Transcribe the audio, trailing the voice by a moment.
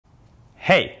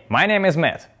Hey, my name is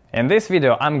Matt. In this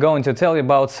video I'm going to tell you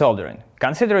about soldering.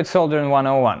 Consider it Soldering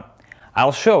 101.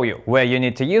 I'll show you where you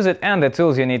need to use it and the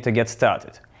tools you need to get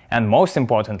started. And most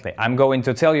importantly, I'm going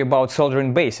to tell you about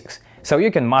soldering basics, so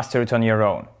you can master it on your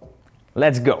own.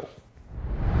 Let's go!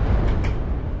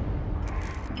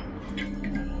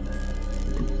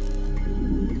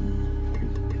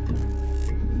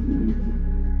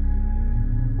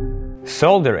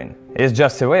 Soldering is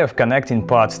just a way of connecting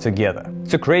parts together.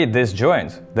 To create these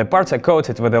joints, the parts are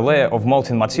coated with a layer of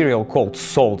molten material called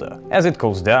solder. As it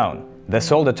cools down, the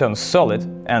solder turns solid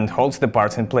and holds the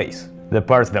parts in place. The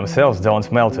parts themselves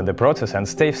don't melt in the process and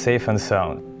stay safe and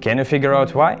sound. Can you figure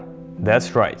out why?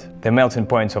 That's right, the melting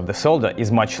point of the solder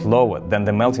is much lower than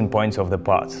the melting point of the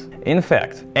parts. In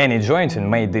fact, any jointing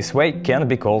made this way can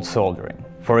be called soldering.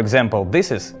 For example, this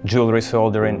is jewelry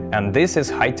soldering, and this is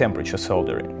high temperature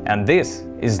soldering, and this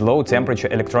is low temperature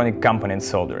electronic component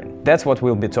soldering. That's what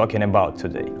we'll be talking about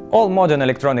today. All modern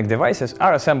electronic devices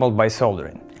are assembled by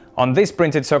soldering. On this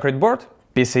printed circuit board,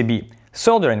 PCB,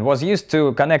 soldering was used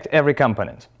to connect every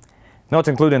component, not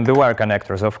including the wire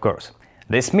connectors, of course.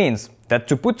 This means that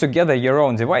to put together your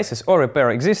own devices or repair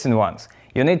existing ones,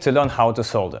 you need to learn how to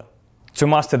solder. To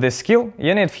master this skill,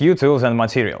 you need few tools and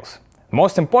materials.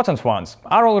 Most important ones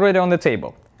are already on the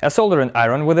table: a soldering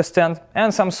iron with a stand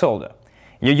and some solder.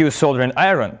 You use soldering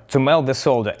iron to melt the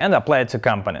solder and apply it to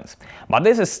components, but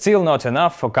this is still not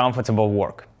enough for comfortable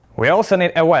work. We also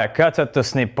need a wire cutter to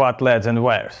snip part leads and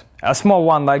wires. A small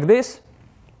one like this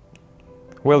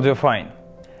will do fine.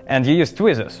 And you use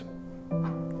tweezers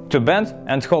to bend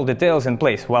and hold details in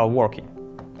place while working.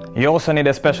 You also need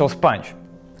a special sponge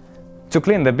to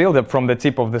clean the buildup from the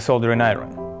tip of the soldering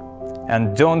iron.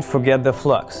 And don't forget the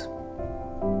flux.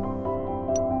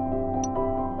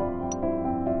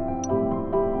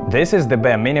 This is the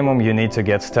bare minimum you need to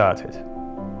get started.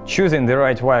 Choosing the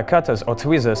right wire cutters or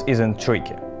tweezers isn't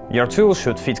tricky. Your tool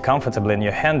should fit comfortably in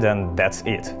your hand and that's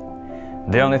it.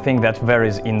 The only thing that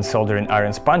varies in soldering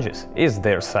iron sponges is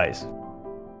their size.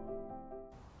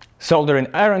 Soldering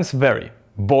irons vary,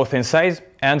 both in size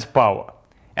and power,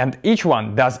 and each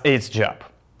one does its job.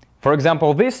 For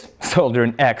example, this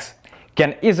Soldering X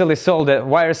can easily solder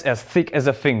wires as thick as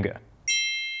a finger.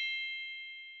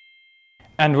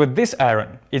 And with this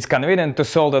iron, it's convenient to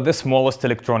solder the smallest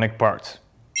electronic parts.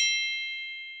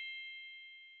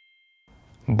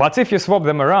 But if you swap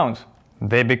them around,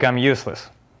 they become useless.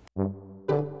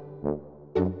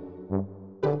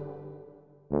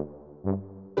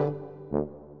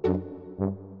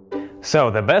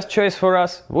 So the best choice for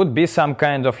us would be some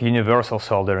kind of universal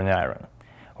soldering iron.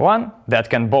 One that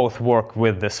can both work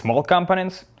with the small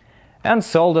components and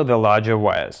solder the larger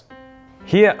wires.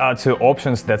 Here are two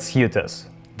options that suit us.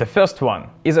 The first one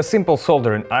is a simple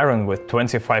soldering iron with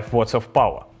 25 watts of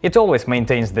power. It always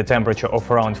maintains the temperature of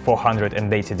around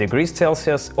 480 degrees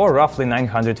Celsius or roughly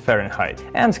 900 Fahrenheit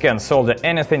and can solder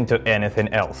anything to anything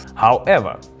else.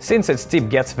 However, since its tip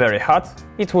gets very hot,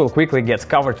 it will quickly get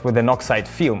covered with an oxide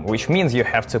film, which means you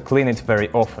have to clean it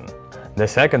very often. The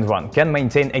second one can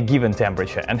maintain a given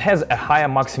temperature and has a higher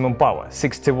maximum power,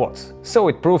 60 watts, so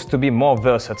it proves to be more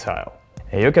versatile.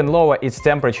 You can lower its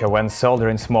temperature when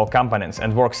soldering small components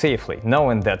and work safely,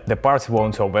 knowing that the parts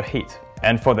won't overheat.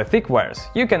 And for the thick wires,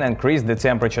 you can increase the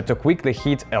temperature to quickly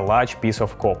heat a large piece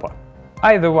of copper.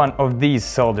 Either one of these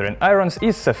soldering irons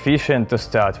is sufficient to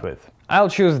start with. I'll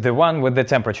choose the one with the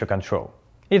temperature control.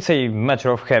 It's a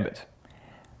matter of habit.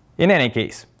 In any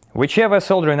case, whichever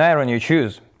soldering iron you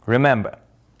choose, remember,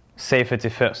 safety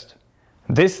first.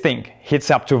 This thing heats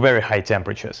up to very high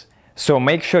temperatures, so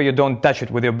make sure you don't touch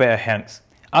it with your bare hands,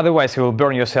 otherwise you will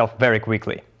burn yourself very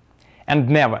quickly. And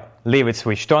never leave it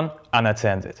switched on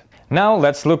unattended. Now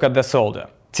let's look at the solder.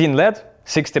 Tin lead,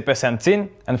 60% tin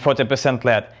and 40%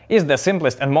 lead, is the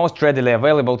simplest and most readily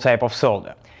available type of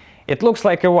solder. It looks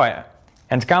like a wire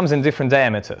and comes in different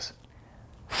diameters.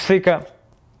 Thicker,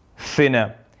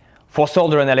 thinner. For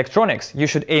soldering electronics, you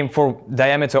should aim for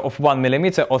diameter of 1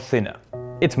 mm or thinner.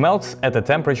 It melts at a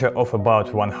temperature of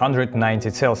about 190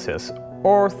 Celsius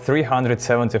or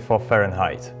 374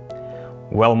 Fahrenheit.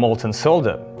 Well-molten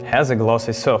solder has a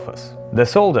glossy surface. The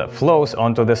solder flows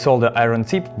onto the solder iron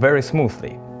tip very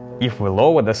smoothly. If we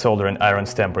lower the soldering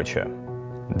iron's temperature,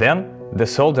 then the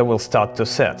solder will start to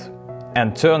set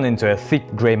and turn into a thick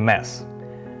gray mass,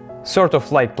 sort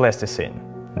of like plasticine.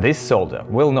 This solder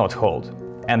will not hold,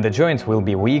 and the joint will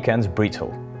be weak and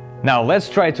brittle. Now let's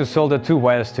try to solder two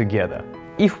wires together.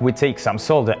 If we take some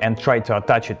solder and try to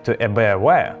attach it to a bare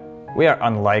wire, we are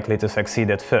unlikely to succeed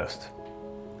at first.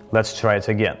 Let's try it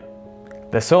again.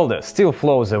 The solder still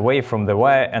flows away from the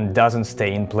wire and doesn't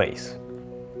stay in place.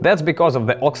 That's because of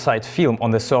the oxide film on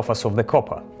the surface of the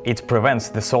copper. It prevents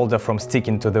the solder from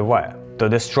sticking to the wire. To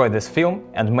destroy this film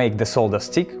and make the solder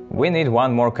stick, we need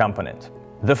one more component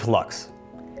 – the flux.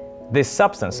 This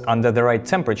substance, under the right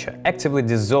temperature, actively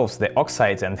dissolves the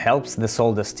oxide and helps the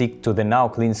solder stick to the now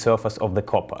clean surface of the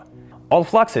copper. All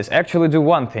fluxes actually do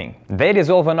one thing – they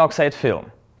dissolve an oxide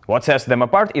film. What sets them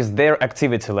apart is their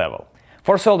activity level.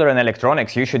 For soldering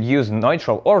electronics, you should use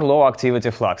neutral or low activity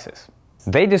fluxes.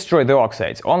 They destroy the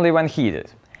oxides only when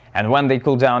heated, and when they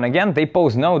cool down again, they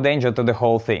pose no danger to the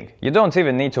whole thing. You don't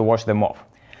even need to wash them off.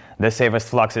 The safest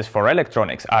fluxes for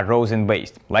electronics are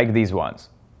rosin-based, like these ones.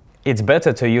 It's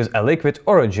better to use a liquid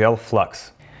or a gel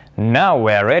flux. Now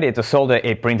we are ready to solder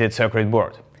a printed circuit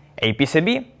board. A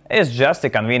PCB is just a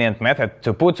convenient method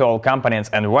to put all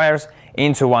components and wires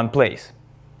into one place.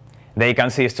 They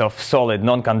consist of solid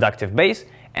non-conductive base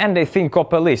and a thin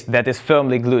copper list that is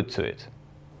firmly glued to it.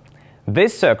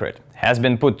 This circuit has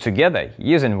been put together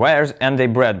using wires and a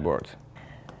breadboard.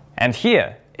 And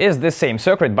here is the same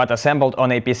circuit but assembled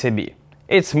on a PCB.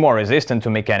 It's more resistant to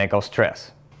mechanical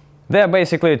stress. There are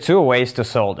basically two ways to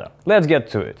solder. Let's get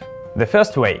to it. The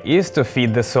first way is to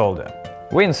feed the solder.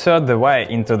 We insert the wire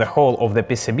into the hole of the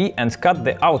PCB and cut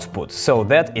the output so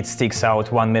that it sticks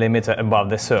out 1 mm above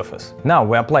the surface. Now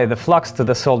we apply the flux to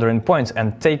the soldering points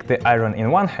and take the iron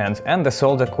in one hand and the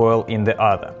solder coil in the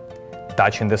other.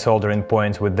 Touching the soldering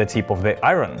point with the tip of the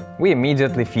iron, we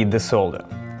immediately feed the solder.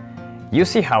 You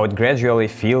see how it gradually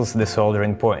fills the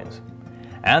soldering point.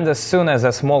 And as soon as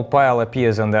a small pile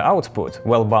appears on the output,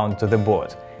 well bound to the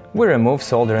board, we remove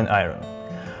soldering iron.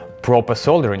 Proper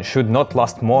soldering should not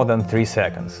last more than 3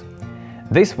 seconds.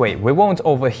 This way we won't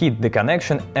overheat the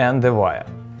connection and the wire.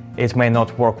 It may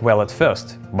not work well at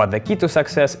first, but the key to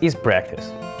success is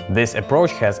practice. This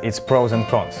approach has its pros and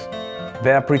cons.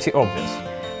 They are pretty obvious.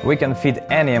 We can feed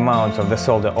any amount of the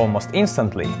solder almost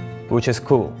instantly, which is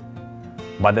cool.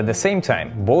 But at the same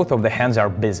time, both of the hands are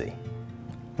busy.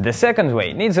 The second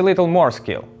way needs a little more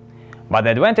skill. But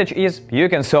the advantage is you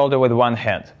can solder with one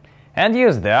hand and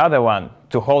use the other one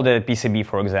to hold a PCB,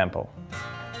 for example.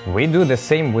 We do the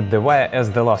same with the wire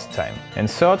as the last time.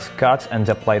 Insert, cut and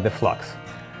apply the flux.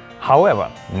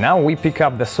 However, now we pick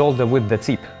up the solder with the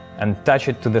tip and touch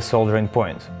it to the soldering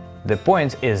point. The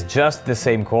point is just the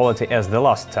same quality as the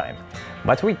last time,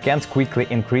 but we can't quickly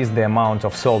increase the amount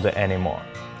of solder anymore.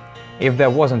 If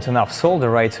there wasn't enough solder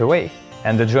right away,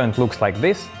 and the joint looks like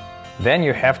this, then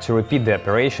you have to repeat the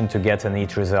operation to get a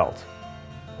neat result.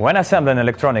 When assembling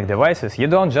electronic devices, you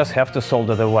don't just have to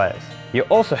solder the wires. You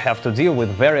also have to deal with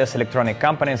various electronic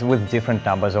components with different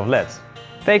numbers of LEDs.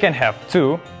 They can have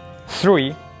 2,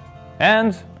 3,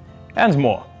 and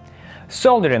more.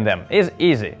 Soldering them is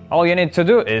easy. All you need to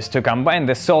do is to combine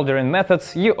the soldering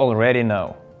methods you already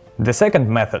know. The second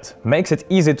method makes it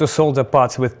easy to solder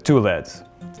parts with 2 LEDs.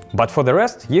 But for the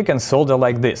rest, you can solder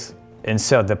like this.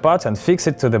 Insert the part and fix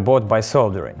it to the board by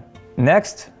soldering.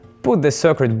 Next, put the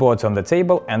circuit board on the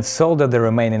table and solder the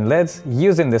remaining LEDs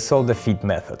using the solder feed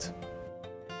method.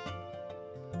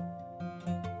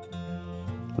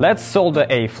 Let's solder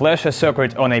a flasher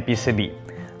circuit on a PCB.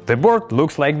 The board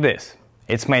looks like this.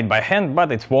 It's made by hand, but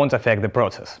it won't affect the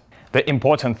process. The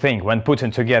important thing when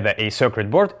putting together a circuit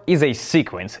board is a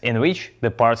sequence in which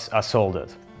the parts are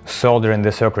soldered. Soldering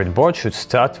the circuit board should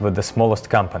start with the smallest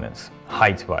components,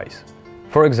 height-wise.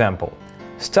 For example,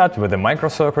 start with the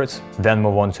microcircuits, then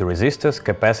move on to resistors,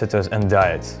 capacitors and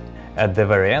diodes. At the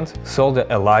very end, solder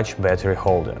a large battery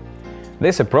holder.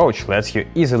 This approach lets you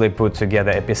easily put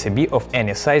together a PCB of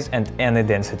any size and any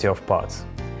density of parts.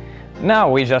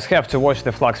 Now we just have to wash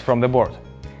the flux from the board.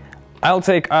 I'll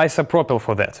take isopropyl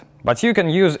for that, but you can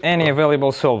use any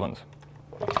available solvent.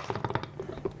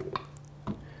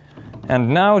 And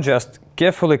now just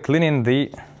carefully cleaning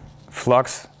the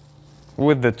flux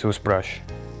with the toothbrush.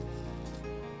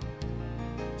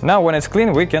 Now when it's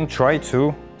clean, we can try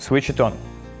to switch it on.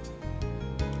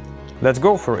 Let's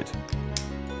go for it.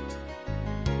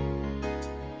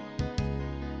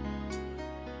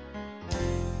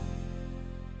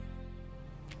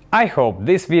 I hope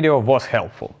this video was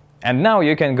helpful. And now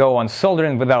you can go on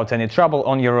soldering without any trouble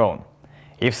on your own.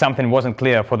 If something wasn't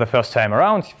clear for the first time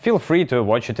around, feel free to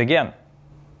watch it again.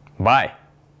 Bye!